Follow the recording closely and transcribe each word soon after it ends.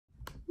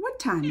What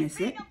time is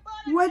it?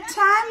 What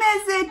time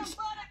is it?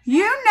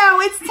 You know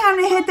it's time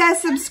to hit that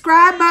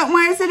subscribe button.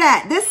 Where is it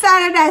at? This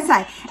side or that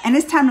side? And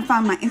it's time to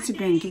follow my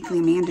Instagram, Geekly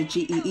Amanda,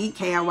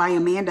 Geeky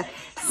Amanda.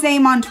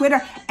 Same on Twitter.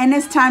 And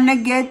it's time to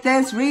get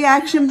this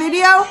reaction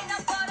video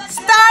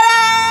started!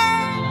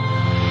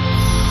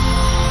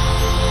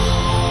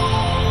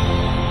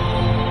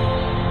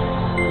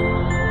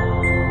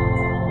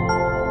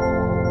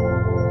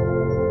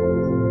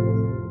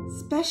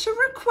 Special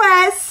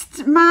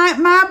request.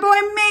 My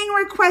boy Ming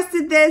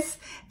requested this.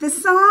 The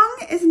song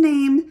is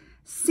named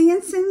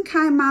Sanson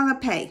Maala.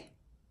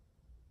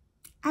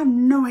 I have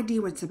no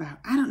idea what it's about.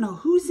 I don't know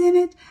who's in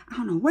it. I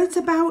don't know what it's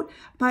about.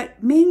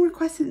 But Ming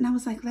requested it, and I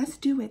was like, let's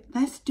do it.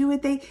 Let's do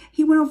it.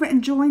 He went over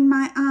and joined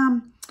my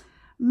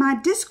my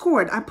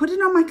Discord. I put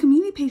it on my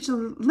community page,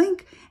 the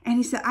link, and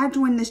he said, I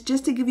joined this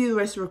just to give you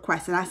this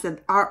request. And I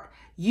said,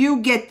 you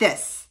get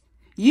this.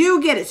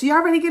 You get it. So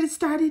y'all ready to get it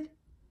started?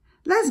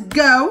 Let's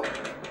go.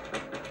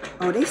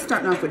 Oh, they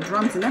starting off with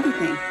drums and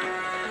everything.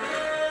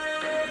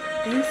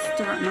 They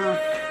starting off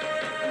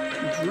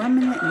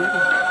drumming it and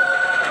everything.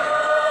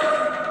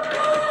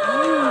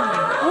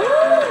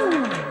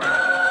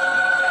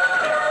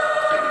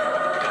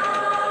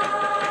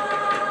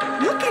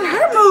 Look at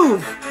her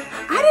move.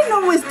 I didn't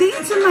know it was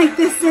dancing like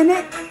this in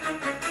it.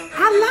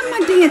 I love my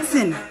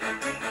dancing.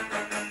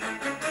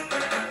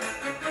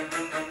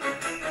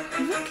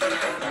 Look at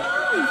her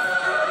move.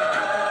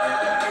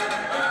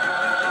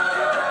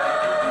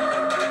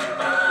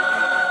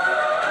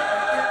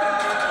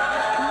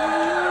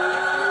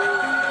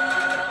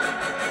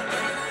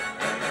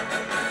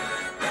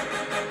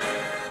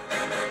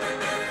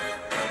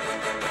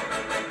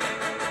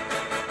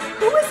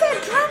 Who is that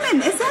drumming?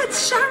 Is that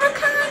Shah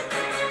Khan?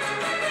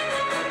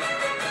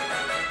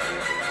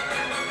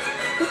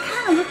 They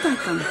kind of look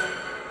like him.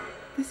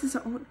 This is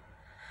an old...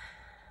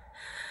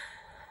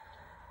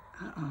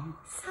 Uh-oh.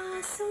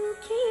 Sanson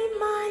ki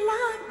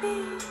Maala pe,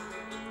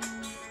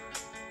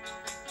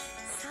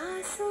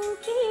 Sanson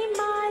ki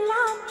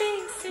Maala pe,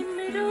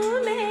 simru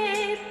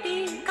mein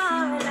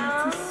pikala.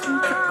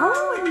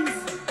 Oh, and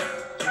he's...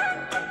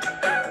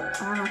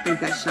 Oh, I don't think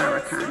that's Shah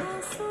Khan.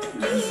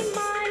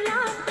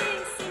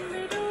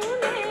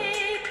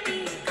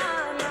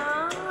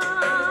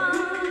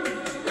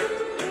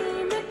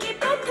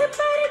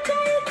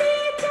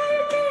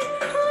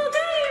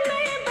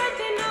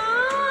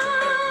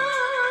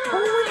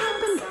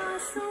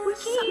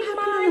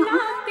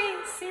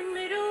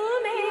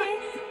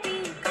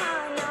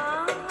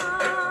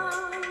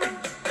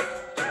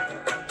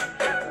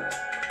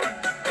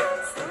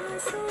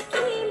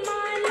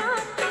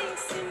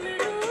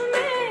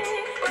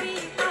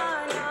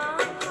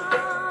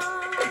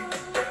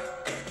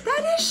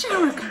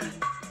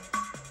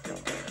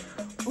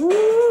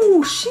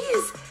 Oh,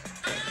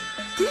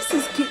 this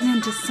is getting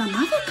into some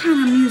other kind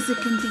of music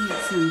and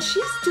dancing.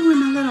 She's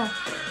doing a little,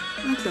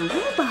 like the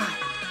robot.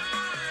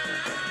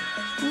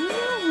 Ooh.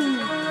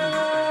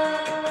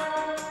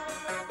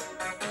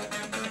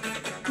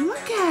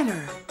 Look at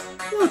her.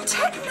 Little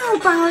techno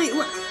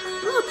Bollywood,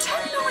 little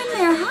techno in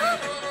there, huh?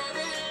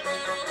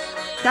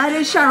 That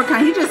is Shah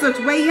Khan. He just looks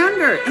way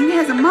younger and he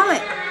has a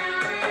mullet.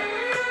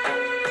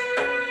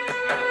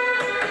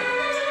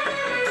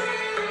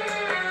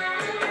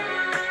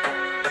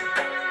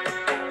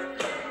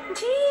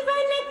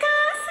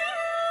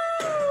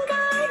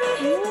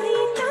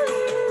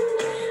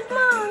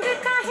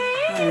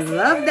 I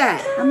love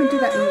that. I'm going to do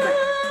that move.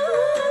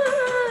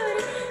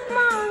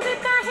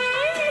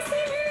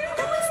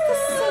 Who is the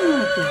singer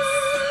of this?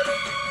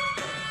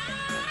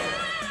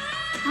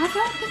 I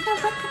don't think I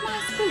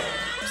recognize this.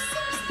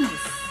 Who sings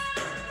this?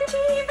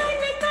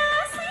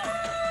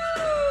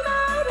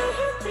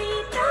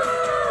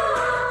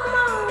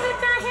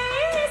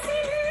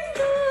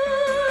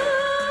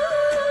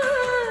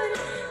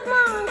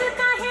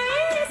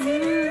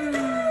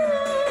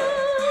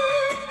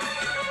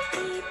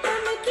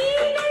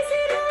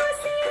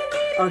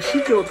 Oh, she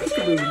threw a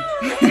peekaboo.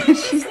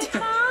 She's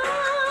doing...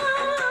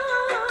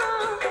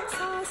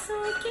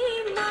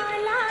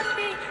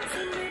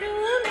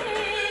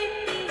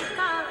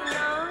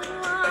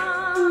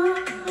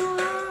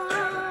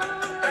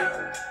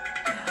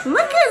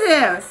 Look at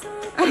this.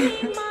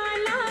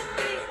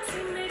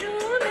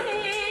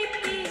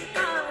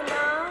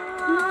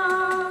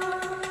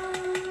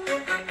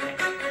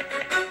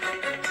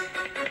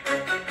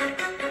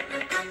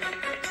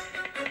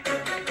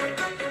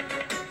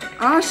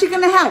 Oh, she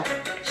gonna help.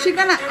 She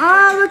gonna,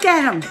 oh, look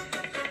at him.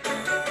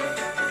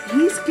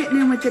 He's getting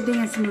in with the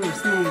dance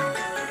moves now.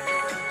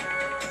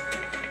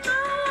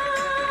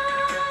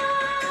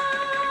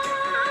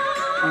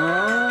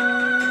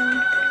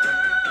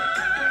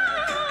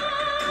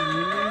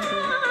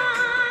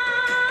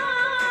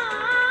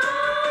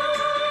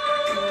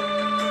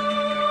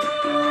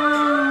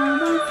 Oh,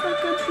 that's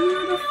like a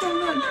beautiful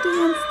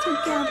dance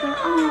together.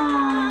 Oh.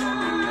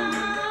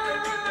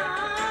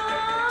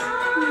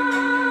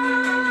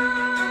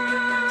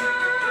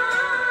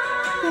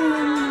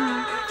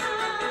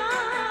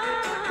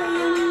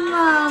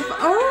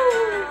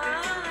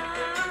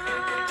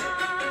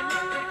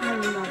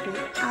 love it.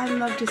 I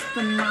love just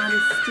the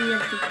modesty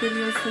of the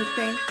videos that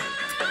they.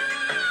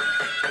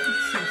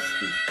 It's so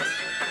sweet.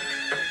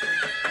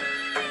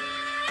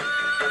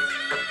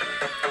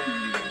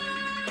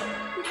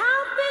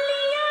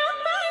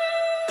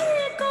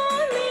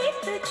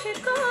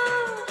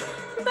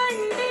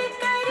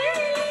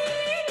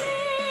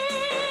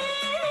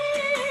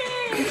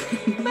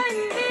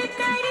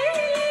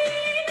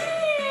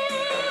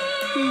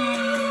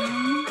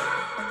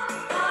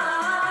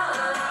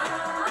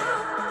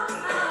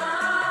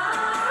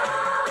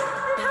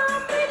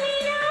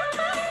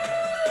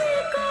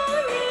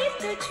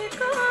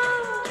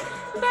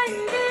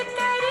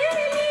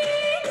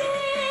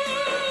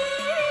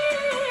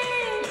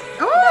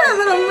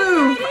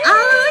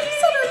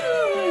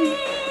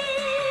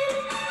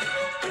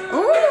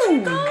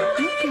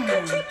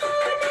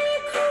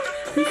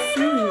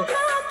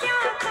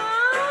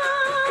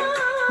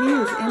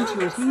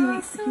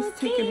 He's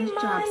taking his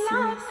job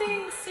seriously.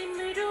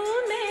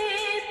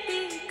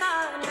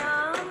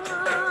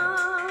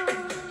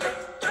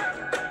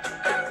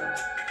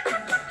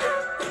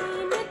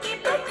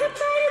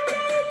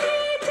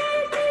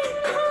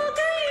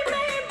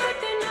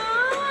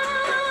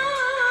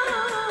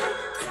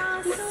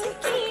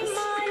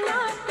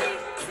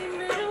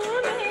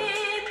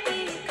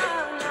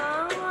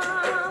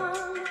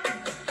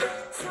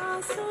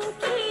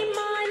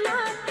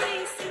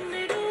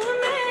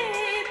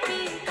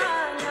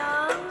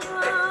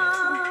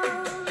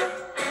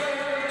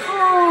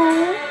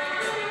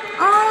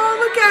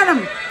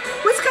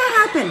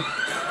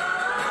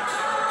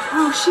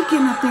 Oh, she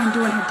getting up there and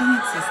doing her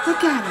dances.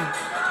 Look at her.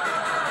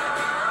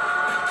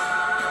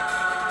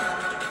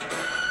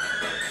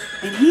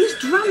 And he's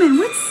drumming.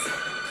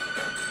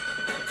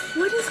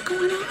 What is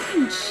going on?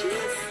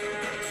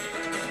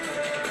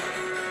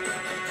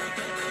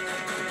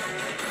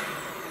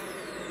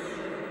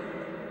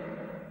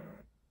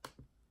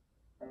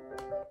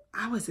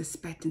 I was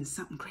expecting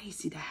something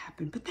crazy to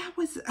happen, but that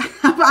was,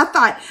 I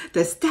thought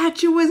the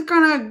statue was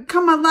gonna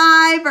come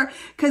alive, or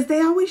because they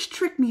always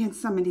trick me in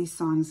some of these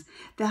songs.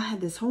 They'll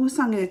have this whole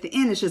song, and at the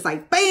end it's just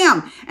like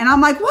bam, and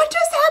I'm like, what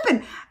just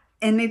happened?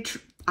 And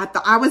I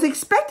thought I was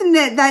expecting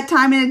it that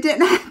time, and it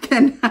didn't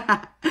happen.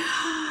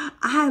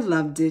 I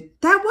loved it.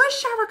 That was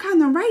Shah Rukh Khan,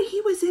 though, right? He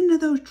was into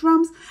those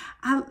drums.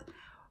 How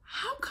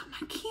come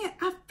I can't?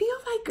 I feel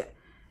like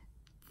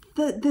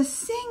the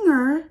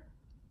singer.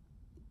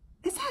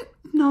 Is that,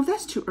 no,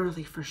 that's too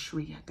early for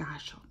Shreya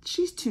Ghoshal.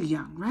 She's too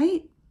young,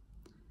 right?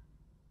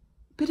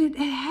 But it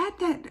had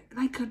that,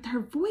 like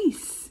her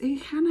voice,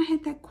 it kind of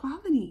had that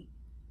quality.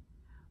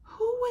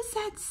 Who was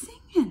that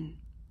singing?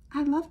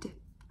 I loved it.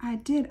 I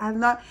did.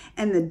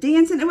 And the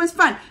dancing, it was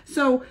fun.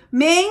 So,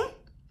 Ming,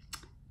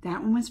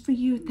 that one was for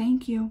you.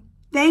 Thank you.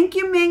 Thank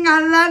you, Ming. I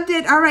loved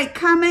it. All right,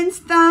 comments,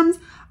 thumbs,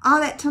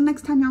 all that. Till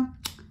next time, y'all.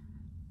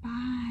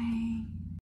 Bye.